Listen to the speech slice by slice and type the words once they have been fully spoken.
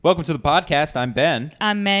Welcome to the podcast. I'm Ben.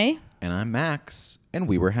 I'm May. And I'm Max. And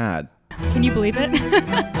we were had. Can you believe it?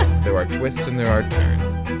 There are twists and there are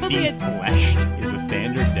turns. Defleshed is a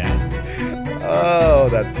standard death. Oh,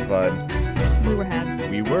 that's fun. We were had.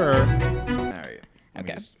 We were. All right. Let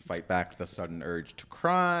me Okay. just fight back the sudden urge to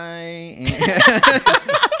cry.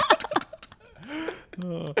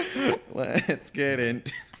 Let's get in.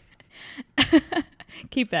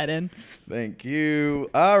 Keep that in. Thank you.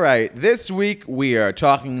 All right. This week we are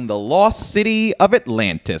talking the lost city of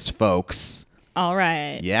Atlantis, folks. All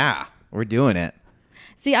right. Yeah, we're doing it.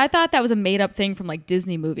 See, I thought that was a made-up thing from like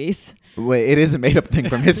Disney movies. Wait, it is a made-up thing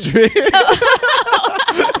from history.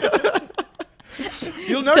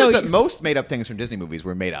 You'll notice that most made-up things from Disney movies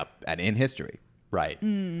were made up in history. Right.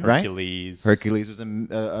 Right? Hercules. Hercules was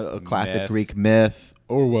a classic Myth. Greek myth.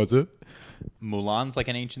 Or was it? Mulan's like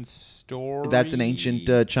an ancient story. That's an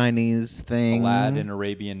ancient Chinese thing. Aladdin,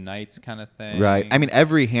 Arabian Nights kind of thing. Right. I mean,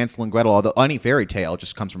 every Hansel and Gretel, although any fairy tale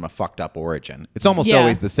just comes from a fucked up origin. It's almost Yeah.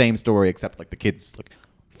 always the same story, except like the kids like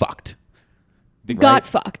fucked. Got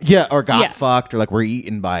fucked. Yeah, or got Yeah. fucked, or like were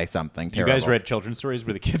eaten by something You terrible. guys read children's stories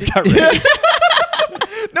where the kids got raped?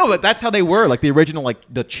 No, but that's how they were. Like the original, like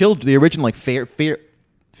the original like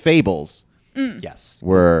fables Yes.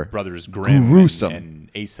 were Brothers Grimm gruesome. and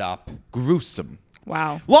Aesop. gruesome.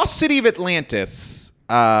 Wow. Lost City of Atlantis.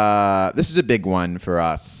 This is a big one for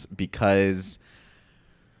us because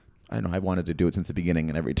I don't know. I wanted to do it since the beginning,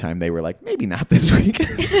 and every time they were like, maybe not this week. Did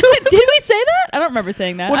we say that? I don't remember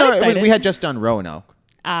saying that. Well, I'm no, excited. we had just done Roanoke.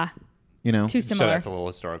 You know, Too So similar. that's a little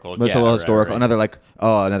historical. It's a Yeah, little right, historical. right. Another like,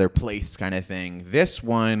 another place kind of thing. This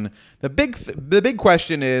one, the big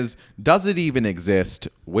question is, does it even exist?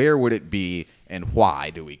 Where would it be? And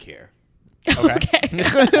why do we care? Okay. Okay. Should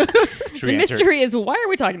The we answer? mystery is, why are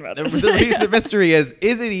we talking about this? The mystery is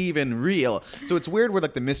it even real? So it's weird where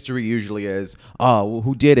like the mystery usually is, well,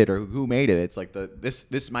 who did it or who made it? It's like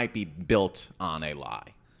this might be built on a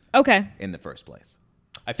lie Okay. in the first place.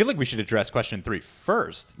 I feel like we should address question 3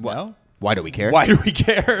 first. No? Why do we care? Why do we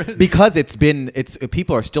care? Because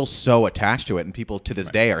people are still so attached to it, and people to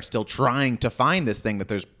this day are still trying to find this thing that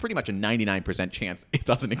there's pretty much a 99% chance it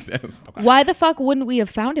doesn't exist. Why the fuck wouldn't we have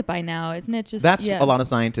found it by now? Isn't it just... That's yeah. a lot of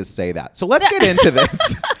scientists say that. So let's get into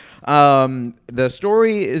this. The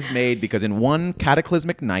story is made because in one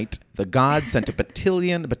cataclysmic night, the gods sent a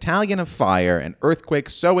battalion of fire, an earthquake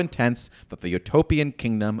so intense that the utopian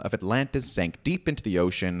kingdom of Atlantis sank deep into the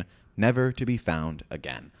ocean, never to be found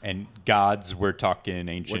again. And gods, we're talking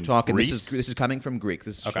ancient We're talking. Greece? This is coming from Greek.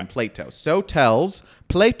 This is Okay. from Plato. So tells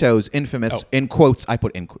Plato's infamous, in quotes. I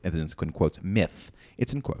put in quotes, myth.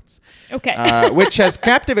 It's in quotes. Okay. Which has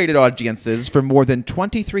captivated audiences for more than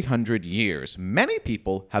 2,300 years. Many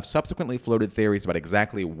people have subsequently floated theories about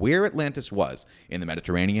exactly where Atlantis was in the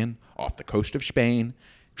Mediterranean, off the coast of Spain,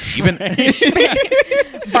 even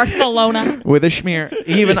Barcelona. with a schmear,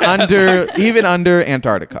 even under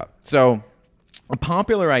Antarctica. So a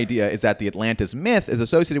popular idea is that the Atlantis myth is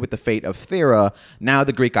associated with the fate of Thera, now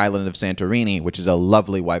the Greek island of Santorini, which is a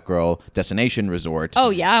lovely white girl destination resort. Oh,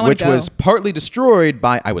 yeah, I wanna which go. was partly destroyed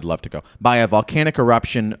by, I would love to go, by a volcanic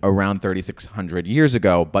eruption around 3,600 years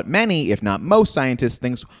ago. But many, if not most scientists,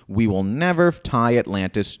 thinks we will never tie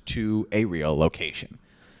Atlantis to a real location.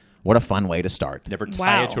 What a fun way to start. Never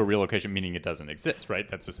tie Wow. it to a real location, meaning it doesn't exist, right?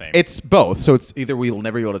 That's the same. It's both. So it's either we will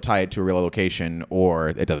never be able to tie it to a real location or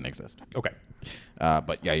it doesn't exist. Okay.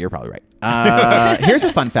 But yeah, you're probably right. Here's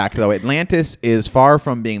a fun fact, though. Atlantis is far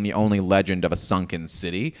from being the only legend of a sunken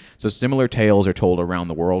city. So similar tales are told around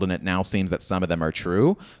the world, and it now seems that some of them are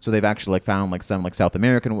true. So they've actually found some South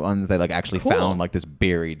American ones. They actually Cool. found this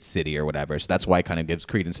buried city or whatever. So that's why it kind of gives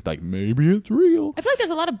credence to maybe it's real. I feel like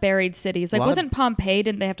there's a lot of buried cities. Like, lot of- wasn't Pompeii?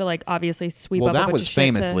 Didn't they have to obviously sweep Well, up a that bunch was of shit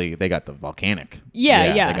to- famously they got the volcanic.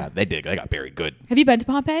 Yeah. They got buried good. Have you been to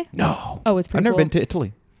Pompeii? No. Oh, it's pretty I've never cool. been to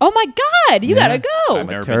Italy. Oh my God, you gotta go. I've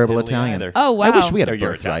never been Terrible to Italy Italian. either. Oh wow. I wish we had Oh, a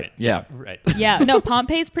you're birthright. Italian. Yeah. Right. Yeah, no,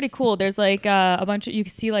 Pompeii's pretty cool. There's a bunch of, you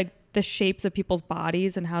can see the shapes of people's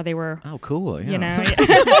bodies and how they were, Oh, cool. Yeah. you know,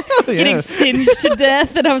 getting singed to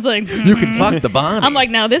death. And I was like, You can fuck the bodies. I'm like,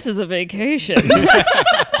 now this is a vacation.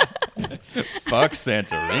 Fuck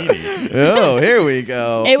Santorini. Oh, here we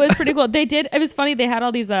go. It was pretty cool. It was funny. They had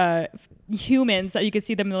all these humans that you could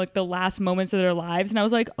see them in the last moments of their lives. And I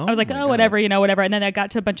was like, my God. whatever. And then I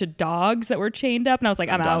got to a bunch of dogs that were chained up and I was like,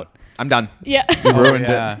 I'm done. out. I'm done. Yeah. You ruined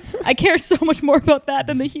yeah. it. I care so much more about that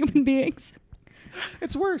than the human beings.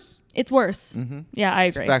 It's worse. It's worse. Yeah, I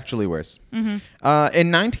It's agree. factually worse. In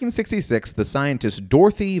 1966, the scientist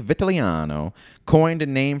Dorothy Vitaliano coined a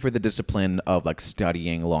name for the discipline of like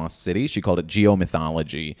studying lost cities. She called it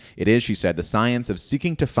geomythology. It is, she said, the science of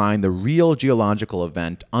seeking to find the real geological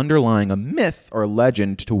event underlying a myth or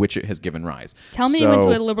legend to which it has given rise. Tell me you went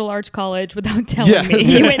to a liberal arts college without telling me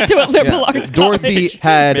you went to a liberal arts Dorothy college.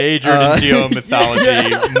 had Majored in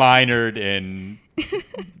geomythology, minored in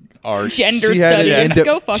art. Gender she had studies. an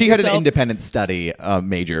Go fuck she had an yourself. independent study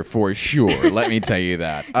major for sure. Let me tell you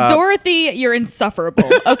that. Dorothy, you're insufferable.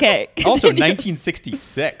 Okay. Also, continue.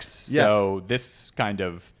 1966. So this kind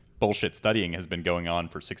of bullshit studying has been going on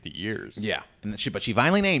for 60 years. Yeah, but she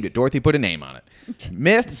finally named it. Dorothy put a name on it.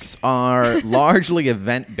 Myths are largely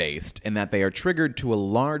event-based in that they are triggered to a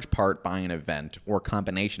large part by an event or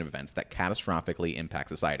combination of events that catastrophically impact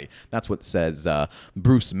society. That's what says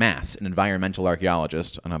Bruce Mass, an environmental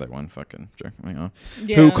archaeologist, another one,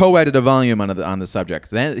 who co-edited a volume on the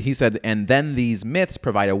subject. Then he said, and then these myths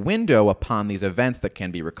provide a window upon these events that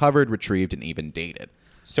can be recovered, retrieved, and even dated.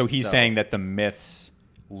 So he's saying that the myths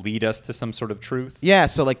lead us to some sort of truth? Yeah,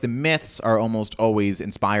 so like the myths are almost always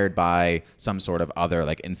inspired by some sort of other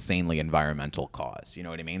like insanely environmental cause. You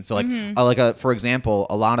know what I mean? So like, for example,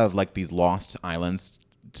 a lot of like these lost islands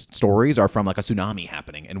stories are from like a tsunami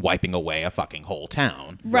happening and wiping away a fucking whole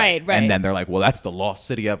town. Right. And then they're like, well, that's the lost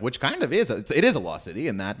city of, which kind of is, it is a lost city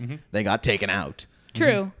in that they got taken out.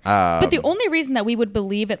 True. But the only reason that we would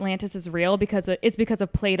believe Atlantis is real is because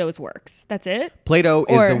of Plato's works. That's it? Plato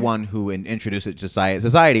is the one who introduced it to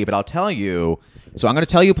society, but I'll tell you. So I'm going to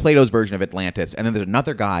tell you Plato's version of Atlantis, and then there's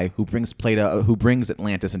another guy who brings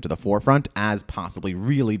Atlantis into the forefront as possibly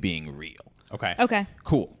really being real. Okay.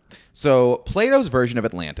 Cool. So Plato's version of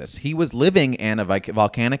Atlantis, he was living in a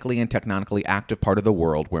volcanically and tectonically active part of the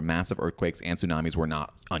world where massive earthquakes and tsunamis were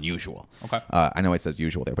not unusual. Okay. I know it says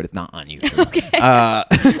usual there, but it's not unusual.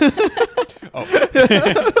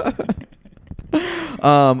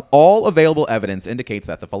 All available evidence indicates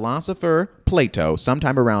that the philosopher Plato,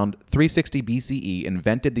 sometime around 360 BCE,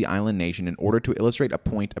 invented the island nation in order to illustrate a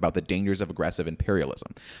point about the dangers of aggressive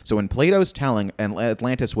imperialism. So in Plato's telling,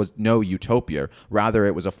 Atlantis was no utopia. Rather,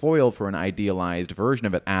 it was a foil for an idealized version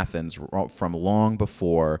of Athens from long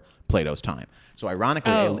before Plato's time. So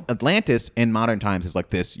ironically, Atlantis in modern times is like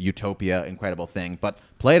this utopia, incredible thing, but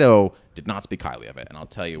Plato did not speak highly of it, and I'll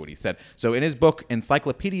tell you what he said. So in his book,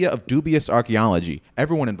 Encyclopedia of Dubious Archaeology,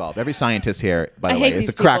 everyone involved, every scientist here, by the way, is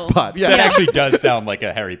a crackpot. That actually does sound like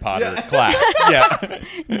a Harry Potter class. Yeah.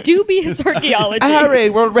 Dubious archaeology. Harry,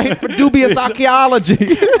 we're ready for dubious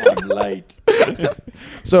archaeology. I'm late.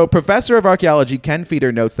 So professor of archaeology Ken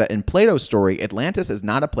Feeder notes that in Plato's story, Atlantis is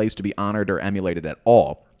not a place to be honored or emulated at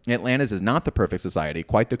all. Atlantis is not the perfect society,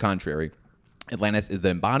 quite the contrary. Atlantis is the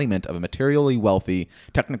embodiment of a materially wealthy,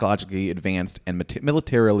 technologically advanced, and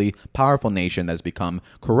militarily powerful nation that has become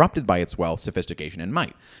corrupted by its wealth, sophistication, and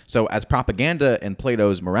might. So as propaganda in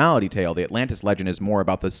Plato's morality tale, the Atlantis legend is more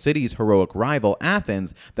about the city's heroic rival,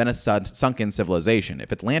 Athens, than a sunken civilization.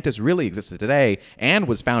 If Atlantis really existed today and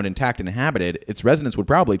was found intact and inhabited, its residents would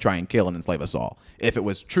probably try and kill and enslave us all, if it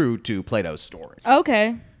was true to Plato's story.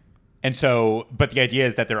 Okay. And so, but the idea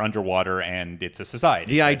is that they're underwater and it's a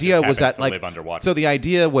society. The idea was that live underwater. So the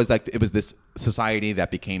idea was like it was this society that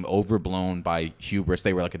became overblown by hubris.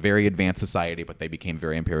 They were like a very advanced society, but they became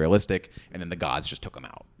very imperialistic, and then the gods just took them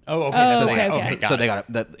out. Oh, okay. Oh, So okay, they, okay. got So it. they got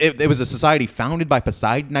it was a society founded by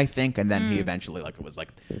Poseidon, I think, and then he eventually like it was like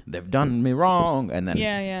they've done me wrong, and then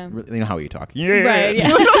Yeah. you know how you talk, Right.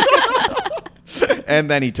 Yeah. and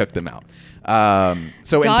then he took them out.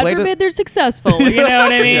 So God in Plato, forbid they're successful. You know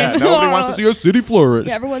what I mean? yeah, nobody wants to see a city flourish.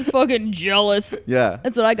 Yeah, everyone's fucking jealous. Yeah.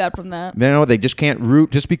 That's what I got from that. They just can't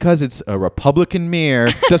root just because it's a Republican mayor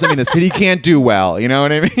doesn't mean the city can't do well. You know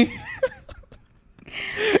what I mean?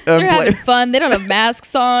 They're having fun. They don't have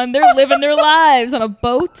masks on. They're living their lives on a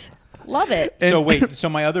boat. Love it. So wait, so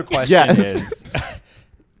my other question Yes. is,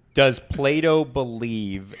 does Plato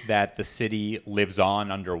believe that the city lives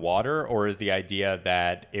on underwater, or is the idea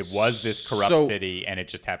that it was this corrupt So- city and it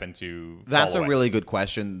just happened to That's fall a away? really good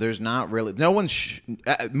question. There's not really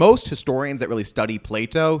most historians that really study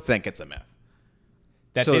Plato think it's a myth.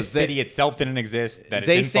 that so this they- city itself didn't exist, that it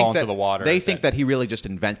didn't fall into the water. They think that he really just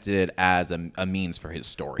invented it as a means for his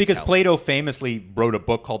story. because Plato famously wrote a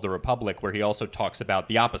book called The Republic, where he also talks about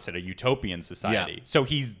the opposite, a utopian society. Yeah. So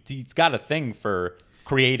he's got a thing for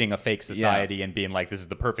creating a fake society and being like, this is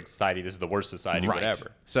the perfect society, this is the worst society,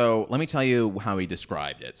 whatever. So let me tell you how he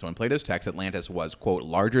described it. So in Plato's text, Atlantis was, quote,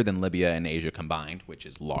 larger than Libya and Asia combined, which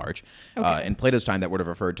is large. In Plato's time, that would have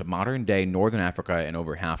referred to modern-day northern Africa and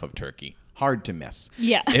over half of Turkey. Hard to miss.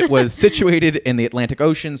 Yeah. It was situated in the Atlantic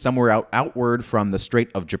Ocean, somewhere outward from the Strait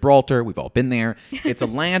of Gibraltar. We've all been there. It's a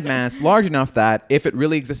landmass large enough that if it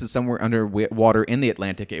really existed somewhere underwater in the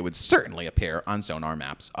Atlantic, it would certainly appear on sonar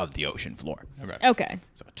maps of the ocean floor. Okay.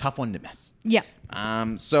 So a tough one to miss. Yeah.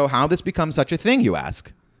 So how this becomes such a thing, you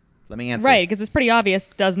ask? Let me answer. Right, because it's pretty obvious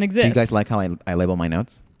it doesn't exist. Do you guys like how I label my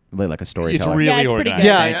notes? Really like a storyteller. It's really Yeah, it's pretty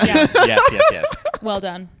organized. good. Yeah, Yeah. Yes. Well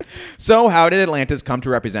done. So how did Atlantis come to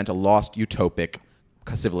represent a lost utopic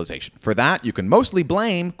civilization? For that, you can mostly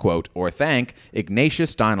blame, quote, or thank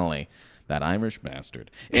Ignatius Donnelly, that Irish bastard.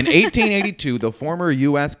 In 1882, the former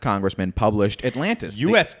U.S. congressman published Atlantis.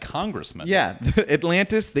 U.S. congressman. Yeah,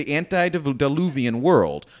 Atlantis, the Antediluvian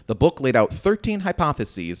World. The book laid out 13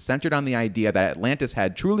 hypotheses centered on the idea that Atlantis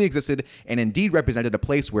had truly existed and indeed represented a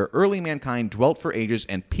place where early mankind dwelt for ages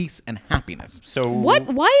in peace and happiness. So What?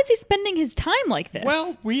 Why is he spending his time like this?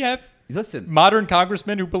 Well, we have Listen, modern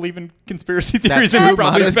congressmen who believe in conspiracy theories That's and who true.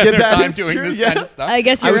 probably Modern- spend their that time is doing true, this yeah. kind of stuff. I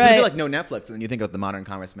guess I you're was right. gonna be like, no Netflix, and then you think of the modern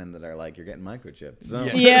congressmen that are like, you're getting microchipped. So.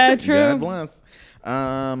 Yeah, true. God bless.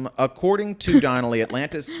 According to Donnelly,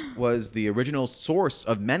 Atlantis was the original source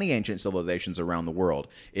of many ancient civilizations around the world.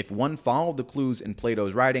 If one followed the clues in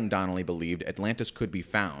Plato's writing, Donnelly believed Atlantis could be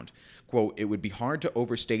found. Quote, it would be hard to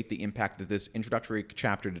overstate the impact that this introductory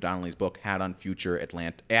chapter to Donnelly's book had on future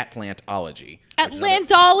Atlantology.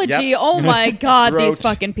 Atlantology. Yep. Oh my God, these Wrote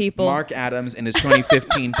fucking people. Mark Adams in his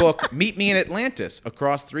 2015 book, Meet Me in Atlantis,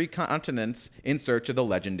 across 3 continents in search of the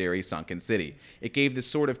legendary sunken city. It gave this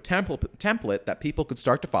sort of template that people could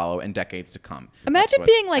start to follow in decades to come. That's Imagine what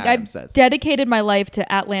being like, I've Adams says. dedicated my life to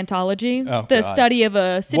Atlantology, Oh, the God. study of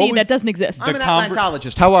a city was that doesn't exist. I'm the an conver-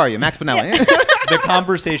 Atlantologist. How are you? Max Bonelli. The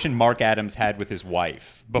conversation Mark Adams had with his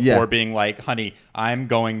wife before Yeah. being like, honey, I'm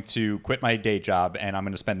going to quit my day job and I'm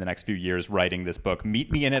going to spend the next few years writing this book.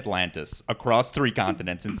 Meet me in Atlantis across 3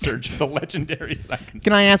 continents in search of the legendary sunken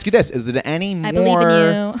Can I ask you this? Is it any I more...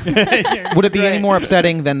 believe in you. Would it be any more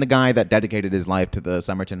upsetting than the guy that dedicated his life to the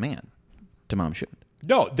Somerton Man? To Mom Shoot.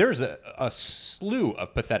 No, there's a slew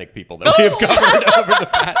of pathetic people that we have covered over the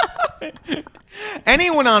past.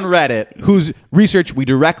 Anyone on Reddit whose research we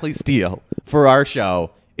directly steal for our show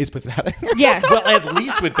is pathetic. Yes. Well, at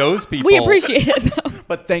least with those people. We appreciate it, though.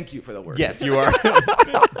 But thank you for the word. Yes, you are.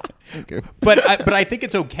 Okay. But I think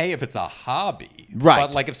it's okay if it's a hobby. Right.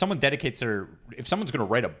 But like if someone dedicates if someone's going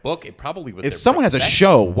to write a book, it probably was If their someone has a profession.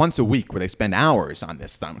 show once a week where they spend hours on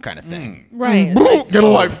this kind of thing, Right. get a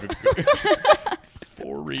life.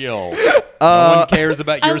 For real. No one cares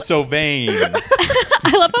about you're so vain.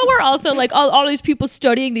 I love how we're also like all these people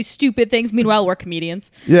studying these stupid things. Meanwhile, we're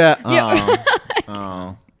comedians. Yeah. Yeah.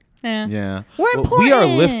 Oh. Yeah. Yeah. We're We are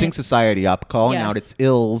important. lifting society up, calling Yes. out its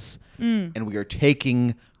ills, and we are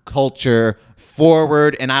taking culture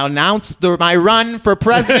forward. And I'll announce my run for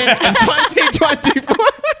president in 2024.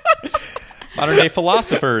 Modern day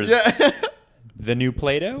philosophers. The new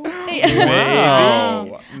Plato?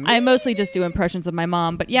 Wow. I mostly just do impressions of my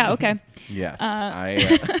mom, but yeah, okay. Yes.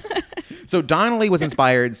 So Donnelly was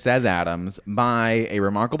inspired, says Adams, by a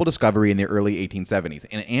remarkable discovery in the early 1870s.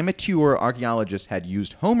 An amateur archaeologist had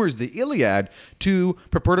used Homer's The Iliad to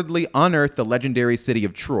purportedly unearth the legendary city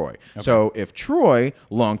of Troy. So if Troy,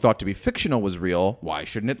 long thought to be fictional, was real, why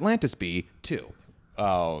shouldn't Atlantis be, too?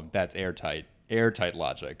 Oh, that's airtight. Airtight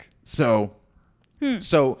logic. So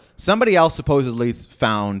somebody else supposedly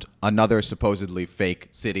found another supposedly fake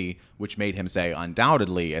city, which made him say,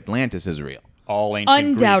 undoubtedly, Atlantis is real. All ancient Greek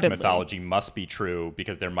Undoubtedly. mythology must be true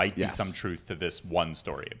because there might be Yes. some truth to this one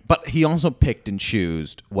story. But he also picked and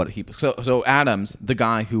chose what he... So Adams, the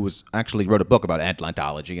guy who actually wrote a book about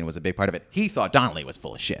Atlantology and was a big part of it, he thought Donnelly was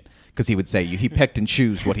full of shit. Because he would say he picked and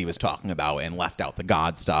chose what he was talking about and left out the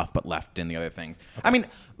God stuff, but left in the other things. I mean,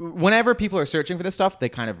 whenever people are searching for this stuff, they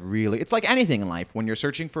kind of really... It's like anything in life. When you're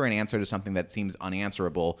searching for an answer to something that seems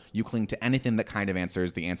unanswerable, you cling to anything that kind of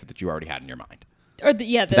answers the answer that you already had in your mind. Or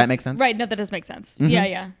Did that make sense? Right. No, that does make sense. Yeah,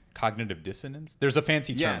 yeah. Cognitive dissonance? There's a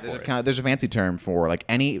fancy term for it. There's a fancy term for like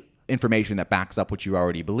any information that backs up what you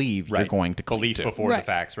already believe, you're going to cling belief to. before the Right.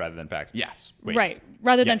 facts rather than facts. Yes. Wait. Right.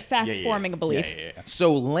 Rather than Yes. facts Yeah, yeah, forming yeah. a belief. Yeah.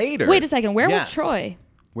 So later... Wait a second. Where Yes. was Troy?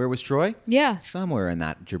 Where was Troy? Yeah. Somewhere in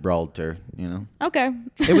that Gibraltar, you know. Okay.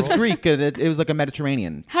 It was Greek. It was like a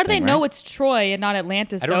Mediterranean. How do they thing, know right? it's Troy and not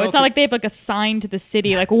Atlantis, I don't though? know It's if not it- like they have like a sign to the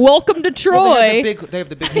city, like, welcome to Troy. Well, they have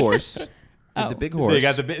the big horse. They have the big horse. They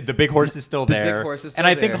got the big horse is still there. big horse is still and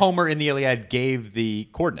I think there. Homer in the Iliad gave the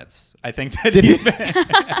coordinates. I think that he's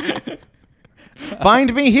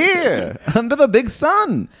Find me here under the big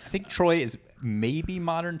sun. I think Troy is maybe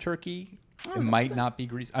modern Turkey. It might not be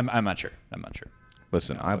Greece. I'm not sure.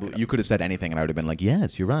 Listen, you could have said anything, and I would have been like,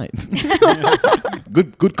 "Yes, you're right."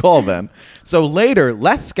 Good call, then. So later,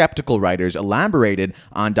 less skeptical writers elaborated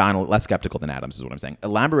on less skeptical than Adams is what I'm saying.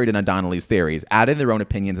 Elaborated on Donnelly's theories, added their own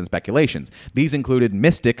opinions and speculations. These included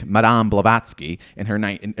mystic Madame Blavatsky in her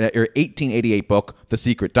 1888 book, The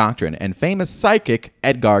Secret Doctrine, and famous psychic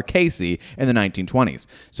Edgar Cayce in the 1920s.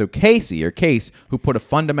 So Case, who put a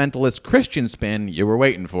fundamentalist Christian spin, you were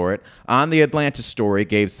waiting for it, on the Atlantis story,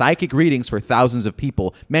 gave psychic readings for thousands of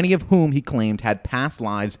people, many of whom he claimed had past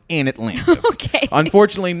lives in Atlantis. Okay.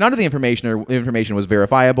 Unfortunately, none of the information was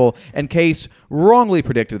verifiable, and Case wrongly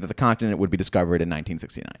predicted that the continent would be discovered in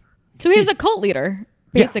 1969. So he was a cult leader,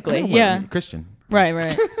 basically. Yeah. Christian.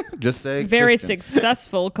 Right. Just say Very Christian.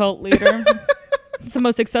 successful cult leader. It's the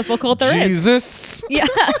most successful cult there is. Jesus. Yeah.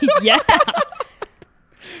 Yeah.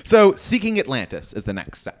 So, Seeking Atlantis is the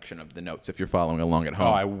next section of the notes if you're following along at home.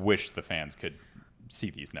 Oh, I wish the fans could see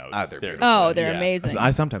these notes. They're They're amazing.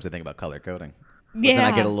 Sometimes I think about color coding. But Yeah.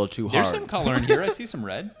 then I get a little too hard. There's some color in here. I see some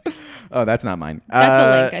red. Oh, that's not mine. That's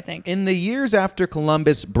a link, I think. In the years after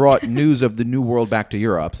Columbus brought news of the New World back to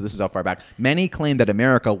Europe, so this is how far back, many claimed that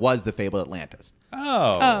America was the fabled Atlantis.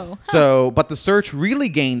 Oh. So, but the search really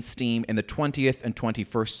gained steam in the 20th and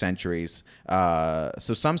 21st centuries.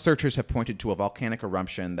 So some searchers have pointed to a volcanic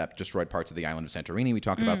eruption that destroyed parts of the island of Santorini. We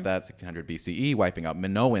talked about that, 1600 BCE, wiping out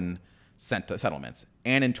Minoan settlements.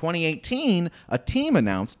 And in 2018, a team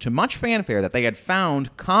announced to much fanfare that they had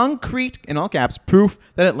found concrete, in all caps, proof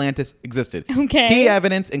that Atlantis existed. Okay. Key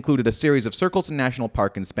evidence included a series of circles in National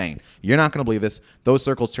Park in Spain. You're not going to believe this. Those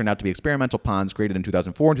circles turned out to be experimental ponds created in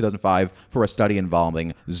 2004 and 2005 for a study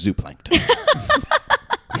involving zooplankton.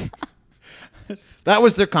 That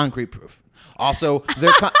was their concrete proof. Also,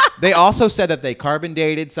 they also said that they carbon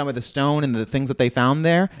dated some of the stone and the things that they found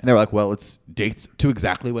there. And they were like, well, it's dates to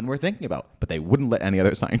exactly when we're thinking about. But they wouldn't let any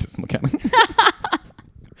other scientists look at it.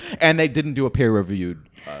 And they didn't do a peer-reviewed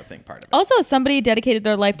part of it. Also, somebody dedicated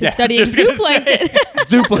their life to Yeah, I was studying just gonna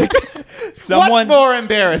zooplankton. Zooplankton. What's more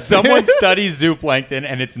embarrassing? Someone studies zooplankton,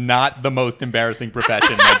 and it's not the most embarrassing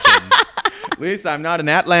profession mentioned. At least I'm not an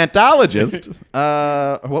Atlantologist.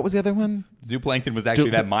 What was the other one? Zooplankton was actually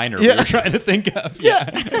that minor Yeah. we were trying to think of.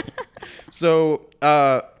 Yeah. So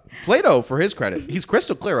Plato, for his credit, he's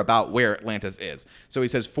crystal clear about where Atlantis is. So he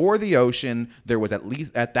says, for the ocean, there was at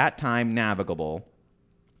least at that time navigable.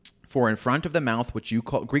 For in front of the mouth, which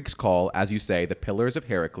Greeks call, as you say, the pillars of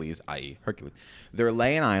Heracles, i.e. Hercules, there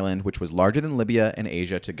lay an island which was larger than Libya and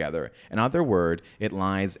Asia together. In other words, it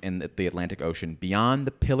lies in the Atlantic Ocean beyond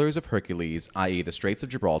the pillars of Hercules, i.e. the Straits of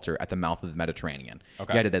Gibraltar, at the mouth of the Mediterranean.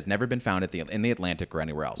 Okay. Yet it has never been found in the Atlantic or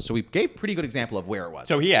anywhere else. So he gave a pretty good example of where it was.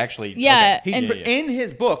 So he actually. Yeah, Okay. and- In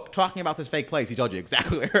his book, talking about this fake place, he told you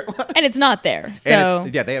exactly where it was. And it's not there. So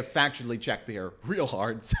And they have factually checked there real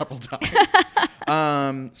hard several times.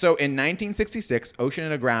 So in 1966,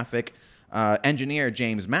 oceanographic engineer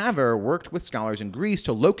James Mather worked with scholars in Greece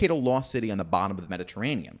to locate a lost city on the bottom of the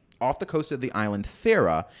Mediterranean. Off the coast of the island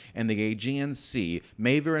Thera in the Aegean Sea,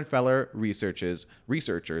 Mather and fellow researchers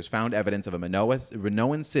found evidence of a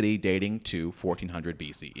Minoan city dating to 1400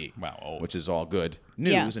 BCE. Wow, old. Which is all good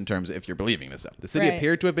news Yeah. in terms of if you're believing this stuff. The city Right.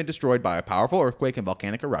 appeared to have been destroyed by a powerful earthquake and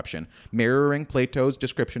volcanic eruption, mirroring Plato's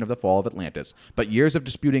description of the fall of Atlantis. But years of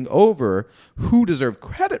disputing over who deserved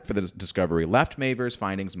credit for this discovery left Mather's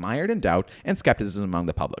findings mired in doubt and skepticism among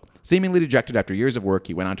the public. Seemingly dejected after years of work,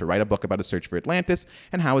 he went on to write a book about his search for Atlantis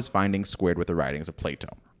and how his findings squared with the writings of Plato.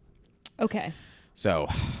 okay. So,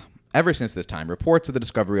 ever since this time, reports of the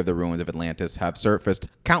discovery of the ruins of Atlantis have surfaced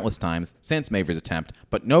countless times since Mather's attempt,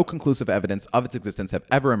 but no conclusive evidence of its existence have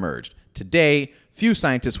ever emerged. Today, few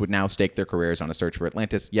scientists would now stake their careers on a search for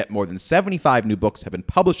Atlantis, yet more than 75 new books have been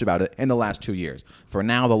published about it in the last 2 years. For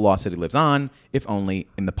now, the lost city lives on, if only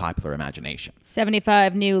in the popular imagination.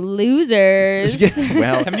 75 new losers.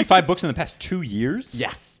 Well, 75 books in the past 2 years?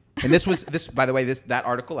 yes. And by the way, that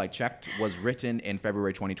article I checked was written in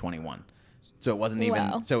February 2021. So it wasn't even.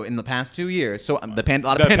 Wow. So in the past 2 years, so a lot of The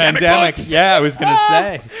pandemic pandemic. books. Yeah, I was going to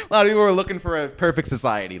say. A lot of people were looking for a perfect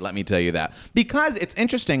society, let me tell you that. Because it's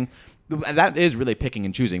interesting, that is really picking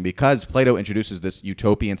and choosing, because Plato introduces this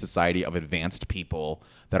utopian society of advanced people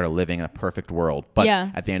that are living in a perfect world. But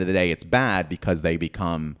Yeah. at the end of the day, it's bad because they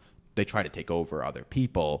try to take over other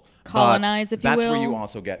people. Colonize, But if you that's where will. you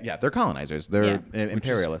also get, they're colonizers. They're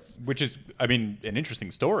imperialists. Which is, I mean, an interesting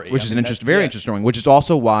story. Which I is mean, an that's- very yeah. interesting story, which is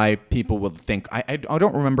also why people will think, I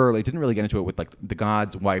don't remember, didn't really get into it with the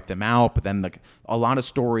gods wiped them out, but then a lot of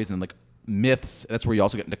stories and myths, that's where you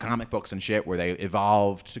also get into comic books and shit where they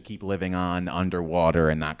evolved to keep living on underwater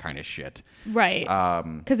and that kind of shit. Right.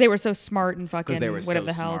 Because they were so smart and fucking Because they were whatever so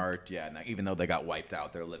the hell. smart, yeah, and even though they got wiped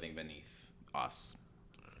out, they're living beneath us.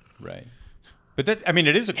 Right. But that's, I mean,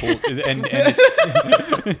 it is a cool, and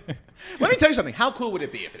it's, Let me tell you something. How cool would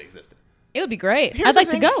it be if it existed? It would be great. Here's I'd the like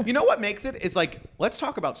thing. to go. You know what makes it is like, let's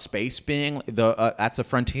talk about space being that's a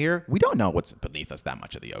frontier. We don't know what's beneath us that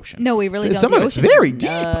much of the ocean. No, we really don't. Some The of it's ocean is very deep.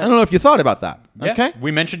 I don't know if you thought about that. yeah, Okay.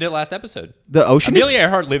 we mentioned it last episode. The ocean Amelia is...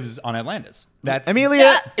 Earhart lives on Atlantis. That's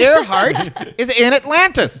Amelia Earhart is in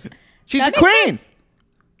Atlantis. She's That a makes queen. sense.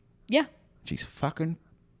 Yeah. She's fucking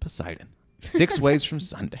Poseidon. 6 ways from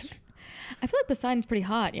Sunday. I feel like Poseidon's pretty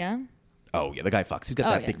hot, yeah? Oh, yeah, the guy fucks. He's got Oh,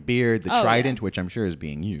 that yeah. big beard, the Oh, trident, yeah. which I'm sure is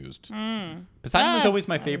being used. Poseidon was always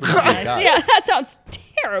my favorite. of the Yes. gods. Yeah, that sounds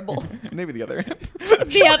terrible. Maybe the other end.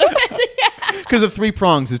 The other end, yeah. Because the 3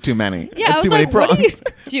 prongs is too many. Yeah, That's I was too like, many prongs.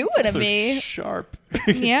 what are you doing to So me? sharp.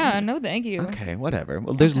 Yeah, no thank you. Okay, whatever.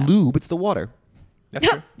 Well, there's lube. It's the water. That's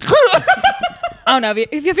true. I don't know.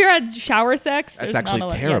 If you've ever had shower sex, That's there's actually not a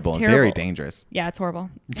lot- yeah, terrible it's and very terrible. dangerous. Yeah, it's horrible.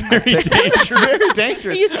 Very dangerous. Very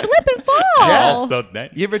dangerous. You slip and fall. Yes. Also,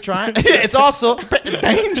 that, You ever try? It's also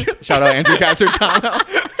dangerous. Shout out Andrew Casertano.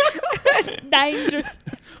 Dangerous.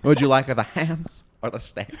 Would you like the hams or the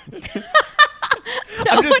steaks?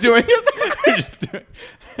 I'm just doing this. You're just doing-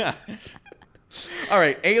 All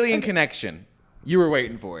right, Alien Connection. You were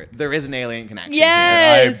waiting for it. There is an alien connection here.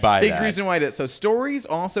 Yes. I buy Big that. reason why it is. So stories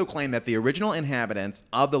also claim that the original inhabitants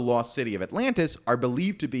of the lost city of Atlantis are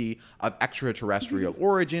believed to be of extraterrestrial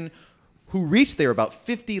origin, who reached there about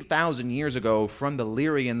 50,000 years ago from the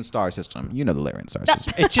Lyrian star system. You know the Lyrian star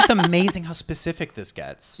system. It's just amazing how specific this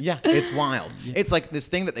gets. Yeah, it's wild. It's like this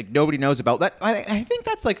thing that like nobody knows about. That I think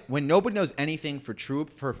that's like when nobody knows anything for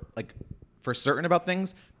certain about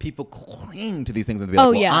things, people cling to these things and be like,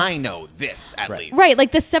 Oh, well, yeah. I know this at least. Right,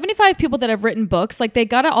 like the 75 people that have written books, like they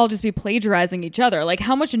gotta all just be plagiarizing each other. Like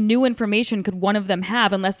how much new information could one of them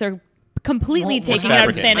have unless they're completely Well, taking it out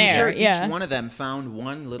of fabricating. thin I'm air? sure Yeah. each one of them found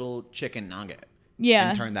one little chicken nugget. Yeah.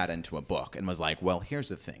 And turned that into a book and was like, well, here's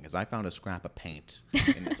the thing, is I found a scrap of paint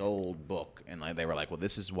in this old book. And like, they were like, well,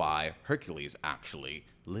 this is why Hercules actually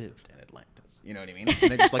lived in Atlantis. You know what I mean?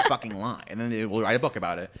 And they just like fucking lie. And then they will write a book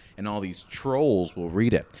about it and all these trolls will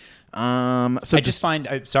read it. So I just find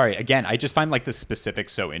I just find like the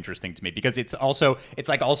specifics so interesting to me because it's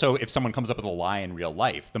like if someone comes up with a lie in real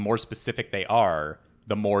life, the more specific they are,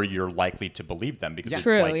 the more you're likely to believe them because it's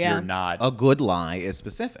True, like yeah. you're not. a good lie is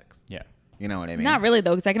specific. Yeah. You know what I mean? Not really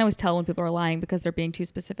though, because I can always tell when people are lying because they're being too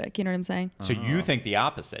specific. You know what I'm saying? So you think the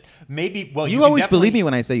opposite? Maybe. Well, You can always definitely- believe me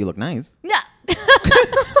when I say you look nice. Yeah.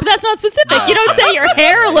 But that's not specific. You don't say your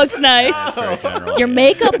hair looks nice. It's very general, Your yeah.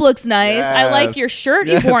 makeup looks nice. I like Yes. your shirt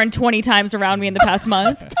you've worn 20 times around me in the past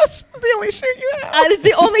month. That's the only shirt you have. It's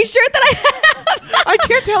the only shirt that I have. I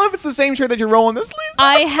can't tell if it's the same shirt that you're rolling the sleeves.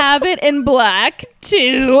 I have it in black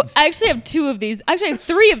too. I actually have 2 of these. Actually, I have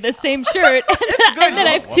 3 of the same shirt, and then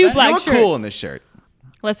I have 2 black You look shirts. cool in this shirt.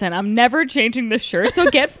 Listen, I'm never changing this shirt, so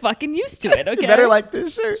get fucking used to it. Okay. You better like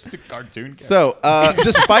this shirt. It's a cartoon. So,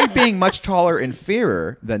 despite being much taller and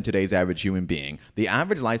fairer than today's average human being, the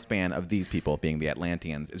average lifespan of these people, being the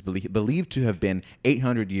Atlanteans, is believed to have been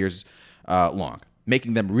 800 years long,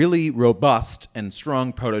 making them really robust and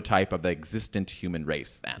strong prototype of the existent human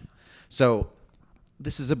race then. So,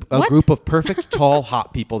 this is a What? group of perfect, tall,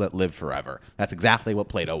 hot people that live forever. That's exactly what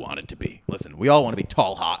Plato wanted to be. Listen, we all want to be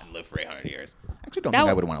tall, hot, and live for 800 years. I actually don't think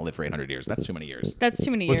I would want to live for 800 years. That's too many years. That's too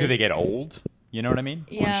many Well, years. do they get old? You know what I mean?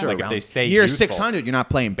 Yeah. Sure, Like if around they stay year youthful. 600, you're not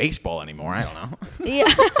playing baseball anymore. I don't know. Yeah.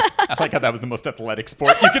 I like how that was the most athletic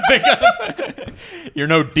sport you could think of. You're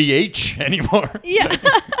no DH anymore. Yeah.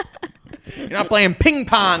 You're not playing ping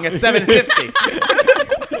pong at 750.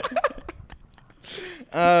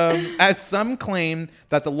 As some claim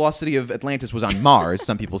that the lost city of Atlantis was on Mars,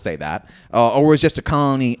 some people say that, or was just a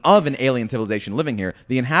colony of an alien civilization living here.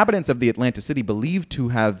 The inhabitants of the Atlantis city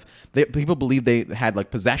people believe they had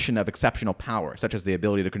like possession of exceptional power, such as the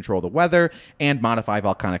ability to control the weather and modify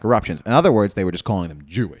volcanic eruptions. In other words, they were just calling them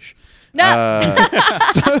Jewish.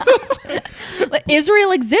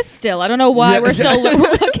 Israel exists still. I don't know why we're still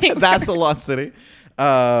looking. That's the lost city.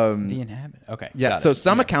 The inhabit. Okay. Yeah. got So it.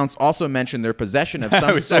 some accounts also mention their possession of some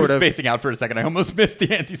I was sort of. spacing out for a second. I almost missed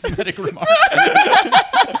the anti-Semitic remark.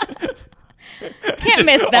 Can't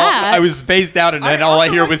miss that. I was spaced out, and then all I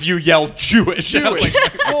also hear like- was you yell Jewish. And I was Jewish.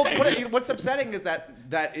 like, Well, what's upsetting is that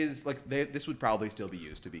is like this would probably still be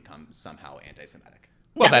used to become somehow anti-Semitic.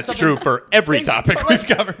 well, that's true for every topic we've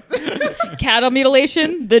covered. Cattle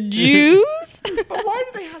mutilation, the Jews. But why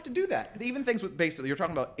do they have to do that? Even things with based, you're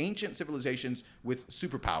talking about ancient civilizations with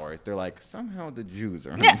superpowers. They're like somehow the Jews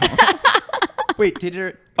are involved. Wait, did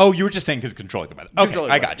it? Oh, you were just saying because controlling the weather. Okay,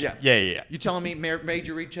 Controlling I the got you. weather, yes. Yeah. You telling me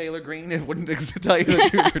Major Reed Taylor Green it wouldn't tell you the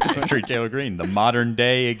truth? Marjorie Taylor Greene, the modern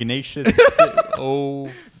day Ignatius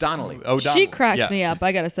Donnelly. O'Donnell. She cracks Yeah. me up,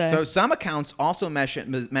 I gotta say. So some accounts also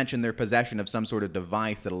mention their possession of some sort of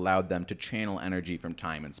device that allowed them to channel energy from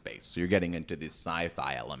time and space. So you're getting into this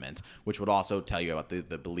sci-fi element, which would also tell you about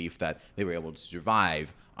the belief that they were able to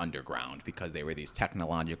survive underground because they were these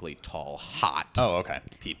technologically tall, hot Oh, okay.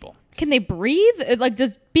 people. Can they breathe? Like,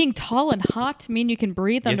 does being tall and hot mean you can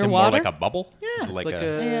breathe Is it underwater? more like a bubble? Yeah, Like it's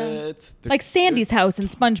a, Yeah. it's like Sandy's house in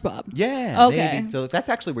SpongeBob. Yeah. Okay. Maybe. So that's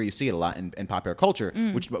actually where you see it a lot in popular culture,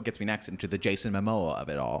 which is what gets me next into the Jason Momoa of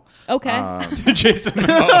it all. Okay. Jason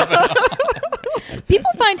Momoa.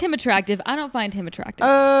 People find him attractive. I don't find him attractive.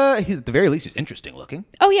 He's, at the very least, he's interesting looking.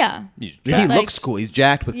 Oh, yeah. He's He jacked. like- looks cool. He's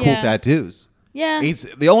jacked with cool Yeah. tattoos. Yeah. He's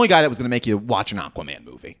the only guy that was going to make you watch an Aquaman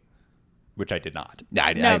movie. Which I did not.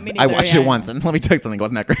 Yeah, No, me I neither, watched yeah. it once, and let me tell you something, it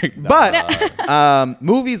wasn't that great. But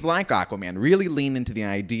movies like Aquaman really lean into the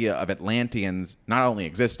idea of Atlanteans not only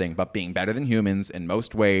existing, but being better than humans in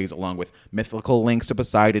most ways, along with mythical links to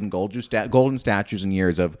Poseidon, golden statues, and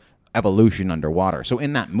years of evolution underwater. So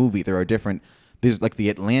in that movie, there are different... There's like the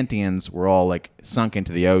Atlanteans were all like sunk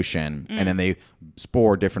into the ocean, and then they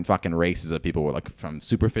spore different fucking races of people were like from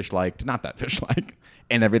super fish-like to not that fish-like,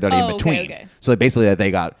 and everybody in Oh, okay, between. okay. So basically, they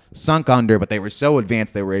got sunk under, but they were so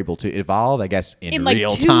advanced they were able to evolve, I guess, in like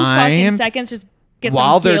real 2 time fucking seconds, just get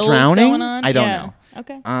while some they're gills drowning. going on. I don't Yeah. know.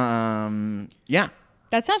 Okay. Yeah,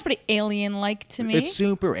 That sounds pretty alien-like to me. it's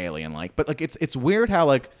super alien-like, but like it's weird how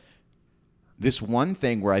like this one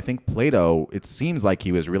thing where I think Plato, it seems like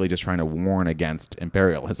he was really just trying to warn against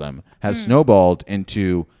imperialism, has snowballed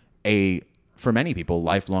into for many people,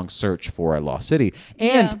 lifelong search for a lost city.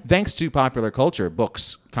 And Yeah. thanks to popular culture,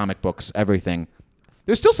 books, comic books, everything,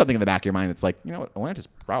 there's still something in the back of your mind that's like, you know what, Atlantis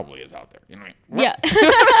probably is out there. You know what I mean?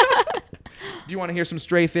 Yeah. Do you want to hear some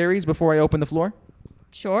stray theories before I open the floor?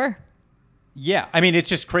 Sure. Yeah, I mean, it's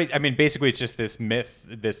just crazy. I mean, basically, it's just this myth,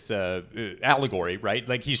 this allegory, right?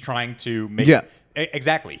 Like he's trying to make. Yeah.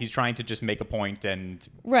 Exactly. He's trying to just make a point, and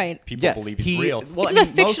Right. people believe he's real. well, It's a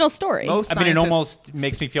fictional story. Most I mean, it scientists- almost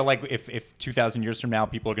makes me feel like if 2,000 years from now,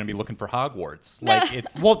 people are going to be looking for Hogwarts. Like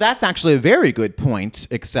it's Well, that's actually a very good point,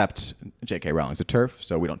 except J.K. Rowling's a TERF,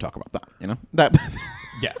 so we don't talk about that, you know? That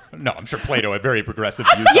yeah. No, I'm sure Plato had very progressive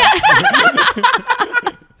views.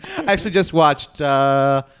 I actually just watched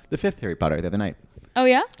the 5th Harry Potter the other night. Oh,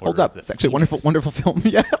 yeah? Holds Order up. of the It's actually a wonderful, Phoenix. wonderful film.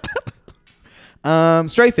 Yeah.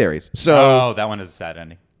 Stray theories. So Oh, that one is a sad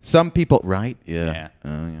ending. some people, right? Yeah. Yeah.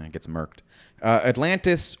 Yeah, it gets murked.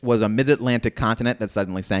 Atlantis was a mid-Atlantic continent that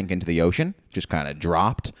suddenly sank into the ocean, just kind of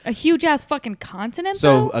dropped. A huge-ass fucking continent,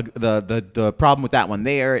 So though? the problem with that one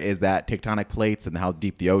there is that tectonic plates and how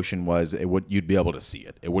deep the ocean was, you'd be able to see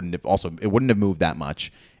it. It wouldn't have moved that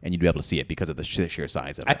much, and you'd be able to see it because of the sheer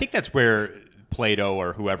size of it. I think that's where Plato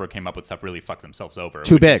or whoever came up with stuff really fucked themselves over.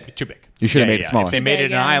 Too which is- big. Too big. You should have made it smaller. If they made Big, it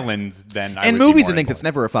an yeah. island, then I In would be movies more and things, inclined. it's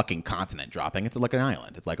never a fucking continent dropping. It's like an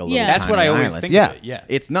island. It's like a little. Yeah. That's what tiny I always island. think Yeah. of it, yeah.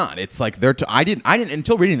 It's not. It's like they're. I didn't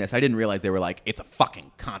until reading this. I didn't realize they were like it's a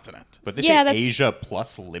fucking continent. But they Yeah, say that's- Asia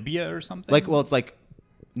plus Libya or something. Like, well, it's like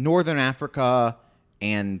northern Africa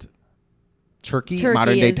and Turkey, Turkey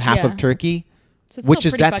modern day is- half yeah. of Turkey, So it's which still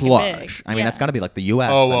is pretty that's fucking large. big. I mean, Yeah. that's got to be like the U.S.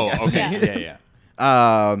 oh, I'm guessing. okay, yeah.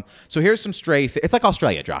 So here's some stray. It's like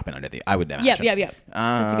Australia dropping under the. I would imagine. Yep.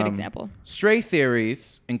 That's a good Um, example. Stray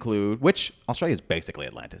theories include which Australia is basically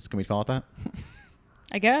Atlantis. Can we call it that?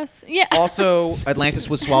 I guess. Yeah. Also, Atlantis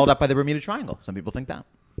was swallowed up by the Bermuda Triangle. Some people think that.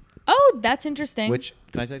 Oh, that's interesting. Which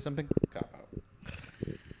can I tell you something?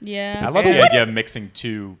 Yeah. I love And- the idea of mixing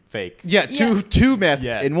two fake. Yeah, two myths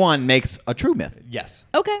Yeah. in one makes a true myth. Yes.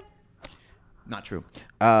 Okay. Not true.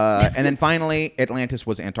 And then finally, Atlantis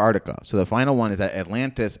was Antarctica. So the final one is that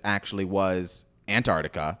Atlantis actually was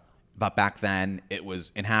Antarctica, but back then it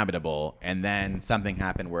was inhabitable, and then something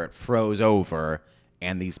happened where it froze over,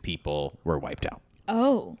 and these people were wiped out.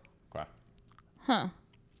 Oh. Okay.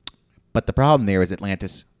 But the problem there is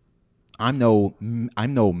Atlantis. I'm no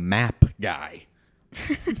map guy.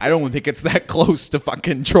 I don't think it's that close to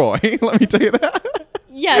fucking Troy. Let me tell you that.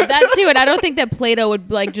 Yeah, that too. And I don't think that Plato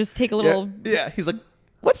would like just take a little. Yeah. He's like,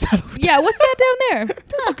 what's that? Yeah, what's that down there?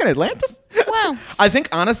 Huh. Fucking Atlantis? Wow. I think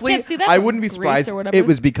honestly, Can't see that I from wouldn't be Greece surprised or whatever. it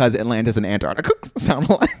was because Atlantis and Antarctica sound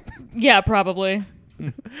alike. Yeah, probably.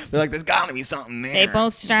 They're like, there's got to be something there. They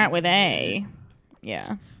both start with A.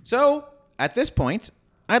 Yeah. So at this point,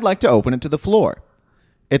 I'd like to open it to the floor.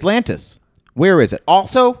 Atlantis. Where is it?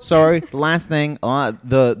 Also, sorry, the last thing,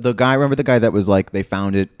 the guy, remember the guy that was like, they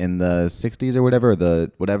found it in the 60s or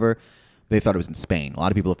whatever, They thought it was in Spain. A lot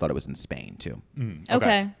of people thought it was in Spain too.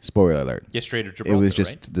 Okay. Spoiler alert. Yeah, Strait of It Gibraltar. was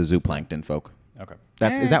just right? the zooplankton folk. Okay.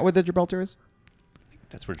 Is that where the Gibraltar is?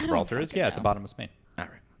 That's where don't Gibraltar is. fucking Yeah, at the know. bottom of Spain. All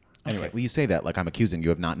right. Anyway. Well, you say that like I'm accusing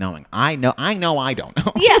you of not knowing. I know I don't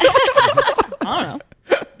know. Yeah. I don't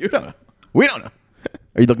know. You don't know. We don't know.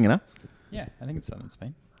 Are you looking it up? Yeah, I think it's southern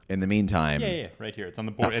Spain. In the meantime, Yeah, right here. It's on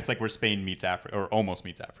the border. It's like where Spain meets Africa, or almost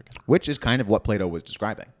meets Africa. which is kind of what Plato was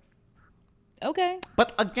describing. Okay.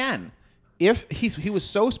 But again, if he was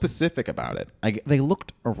so specific about it, they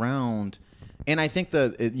looked around, and I think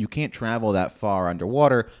you can't travel that far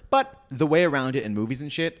underwater. But the way around it in movies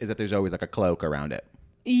and shit is that there's always like a cloak around it.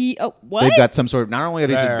 What? They've got some sort of, not only are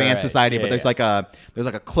these Right, advanced right. society, Yeah, but there's yeah.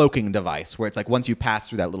 like a cloaking device where it's like once you pass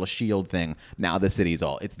through that little shield thing, now the city's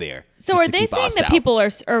it's there. So just are to they keep saying us that out. people are,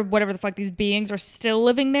 or whatever the fuck these beings are still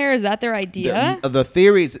living there? Is that their idea? The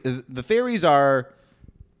theories are.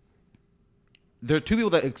 There are two people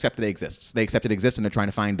that accept that it exists. They accept it exists and they're trying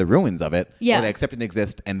to find the ruins of it. Yeah. Or they accept it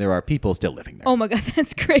exists and there are people still living there. Oh my god,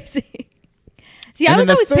 that's crazy. See, and I was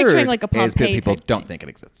then the always third picturing like a is Pompeii people type don't thing. think it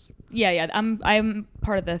exists. Yeah. I'm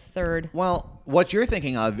part of the third. Well, what you're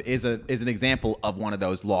thinking of is an example of one of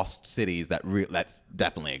those lost cities that's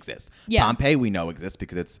definitely exists. Yeah. Pompeii we know exists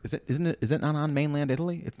because is it not on mainland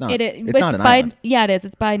Italy? It's not. It's not an by island. Yeah, it is.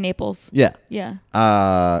 It's by Naples. Yeah.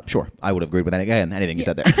 Yeah. Sure, I would have agreed with anything you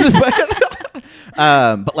said there.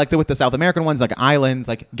 But like with the South American ones, like islands,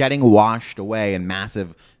 like getting washed away in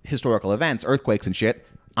massive historical events, earthquakes and shit.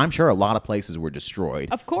 I'm sure a lot of places were destroyed.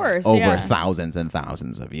 Of course. Over yeah. thousands and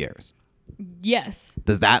thousands of years. Yes.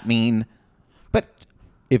 Does that mean? But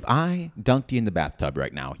if I dunked you in the bathtub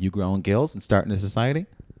right now, you growing gills and starting a society?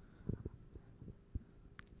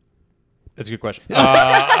 That's a good question.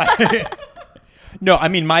 No, I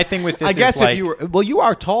mean, my thing with this I guess is like, if you were, well, you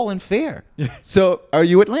are tall and fair. So are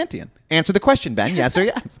you Atlantean? Answer the question, Ben. Yes or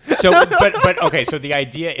yes? so, but okay. So the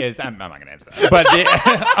idea is, I'm not going to answer that. But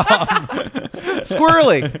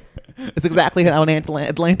Squirrely. It's exactly how an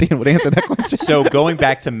Atlantean would answer that question. so going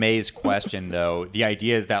back to May's question, though, the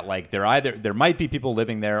idea is that like there might be people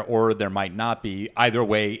living there, or there might not be. Either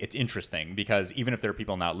way, it's interesting because even if there are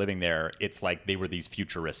people not living there, it's like they were these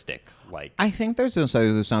futuristic like. I think there's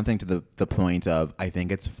something to the point of I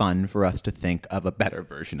think it's fun for us to think of a better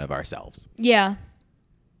version of ourselves. Yeah.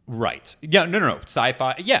 Right. Yeah. No.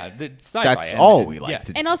 Sci-fi. Yeah. The sci-fi. That's all we like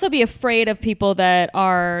to do. And also be afraid of people that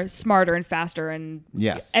are smarter and faster and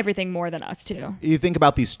Yes. everything more than us too. You think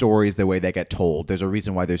about these stories, the way they get told. There's a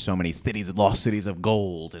reason why there's so many lost cities of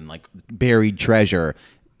gold and like buried treasure.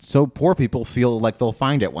 So poor people feel like they'll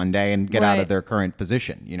find it one day and get out Right. of their current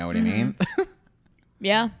position. You know what I mean?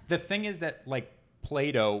 Yeah. The thing is that like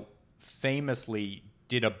Plato famously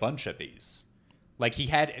did a bunch of these. Like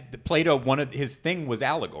Plato, one of his thing was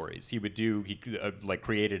allegories. He like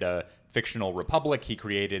created a fictional republic. He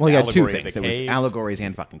created Well, he had two allegory of things. the It was cave. allegories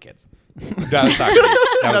and fucking kids. That was Socrates.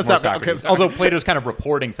 That was more Sorry, okay, Socrates. sorry. Although Plato's kind of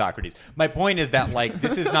reporting Socrates. My point is that like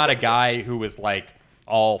this is not a guy who was like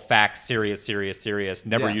all facts, serious,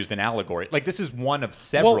 never Yeah. used an allegory. Like this is one of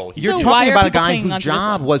several. Well, you're So why talking are about a people guy clinging whose onto this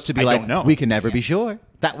job one? was to be I like, don't know. we can never be sure.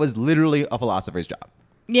 That was literally a philosopher's job.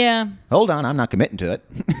 Yeah. Hold on, I'm not committing to it.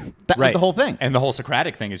 That was right. the whole thing. And the whole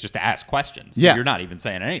Socratic thing is just to ask questions. Yeah. You're not even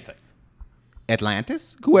saying anything.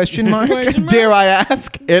 Atlantis? Question mark? Question mark? Dare I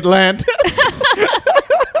ask? Atlantis?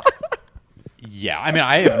 Yeah, I mean,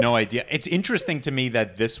 I have no idea. It's interesting to me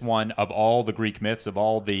that this one, of all the Greek myths, of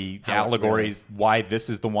all the allegories, why this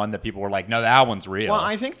is the one that people were like, no, that one's real. Well,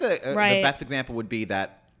 I think the Right. best example would be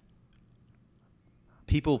that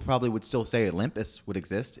people probably would still say Olympus would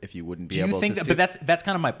exist if you wouldn't be Do you able think to that? see. But that's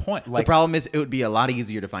kind of my point. the Like, problem is it would be a lot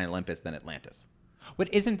easier to find Olympus than Atlantis.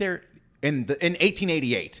 but isn't there? In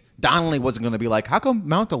 1888, Donnelly wasn't going to be like, how come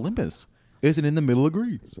Mount Olympus isn't in the middle of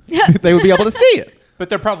Greece? They would be able to see it. But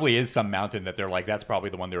there probably is some mountain that they're like, that's probably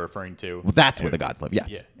the one they're referring to. Well, that's where the gods live, yes.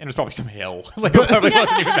 Yeah, and it's probably some hill. Like it probably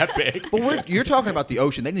wasn't even that big. But you're talking about the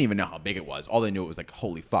ocean. They didn't even know how big it was. All they knew it was like,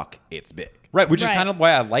 holy fuck, it's big. Right, which is Right. kind of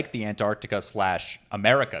why I like the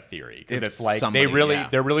Antarctica/America theory, because If it's like somebody- yeah.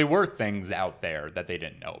 there really were things out there that they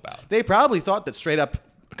didn't know about. They probably thought that straight up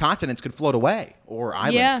continents could float away or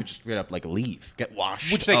islands Yeah. could just straight up like leave, get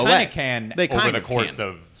washed Which they away. kind of can They over kind the of course can.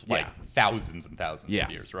 of like Yeah. thousands and thousands Yes.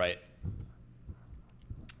 of years, right?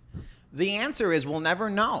 The answer is we'll never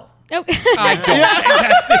know. Oh. I don't think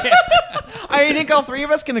that's it. I think all three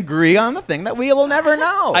of us can agree on the thing that we will never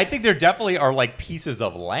know. I think there definitely are like pieces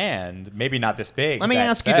of land, maybe not this big. Let me that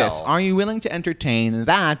ask you this. fell. Are you willing to entertain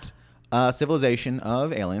that civilization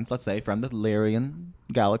of aliens, let's say from the Lyrian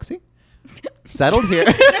galaxy, settled here?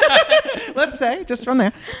 Let's say, just from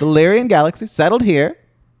there, the Lyrian galaxy settled here,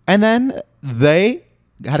 and then they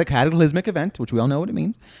had a cataclysmic event, which we all know what it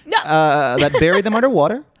means, No. that buried them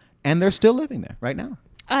underwater, and they're still living there right now.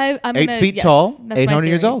 I'm 8 gonna, feet yes, tall, that's my 800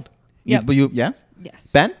 years theories. old. Yep. Yes?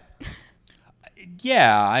 Yes. Ben?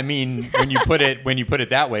 Yeah, I mean, when you put it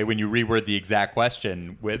that way, when you reword the exact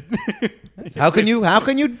question with How can you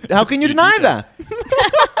deny that?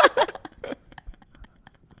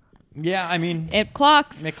 Yeah, I mean, It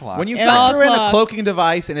clocks. It clocks. When you It all factor in a clocks. cloaking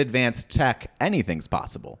device and advanced tech, anything's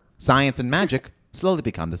possible. Science and magic slowly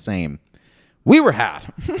become the same. We were had.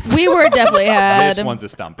 We were definitely had. this one's a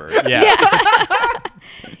stumper. Yeah.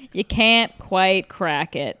 You can't quite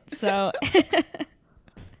crack it. So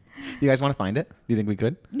You guys want to find it? Do you think we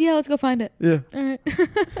could? yeah, let's go find it. Yeah. All right.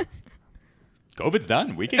 COVID's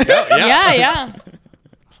done. We can go. Yeah. Yeah, yeah.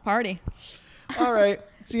 It's a party. All right.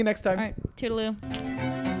 See you next time. All right.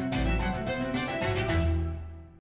 Toodaloo.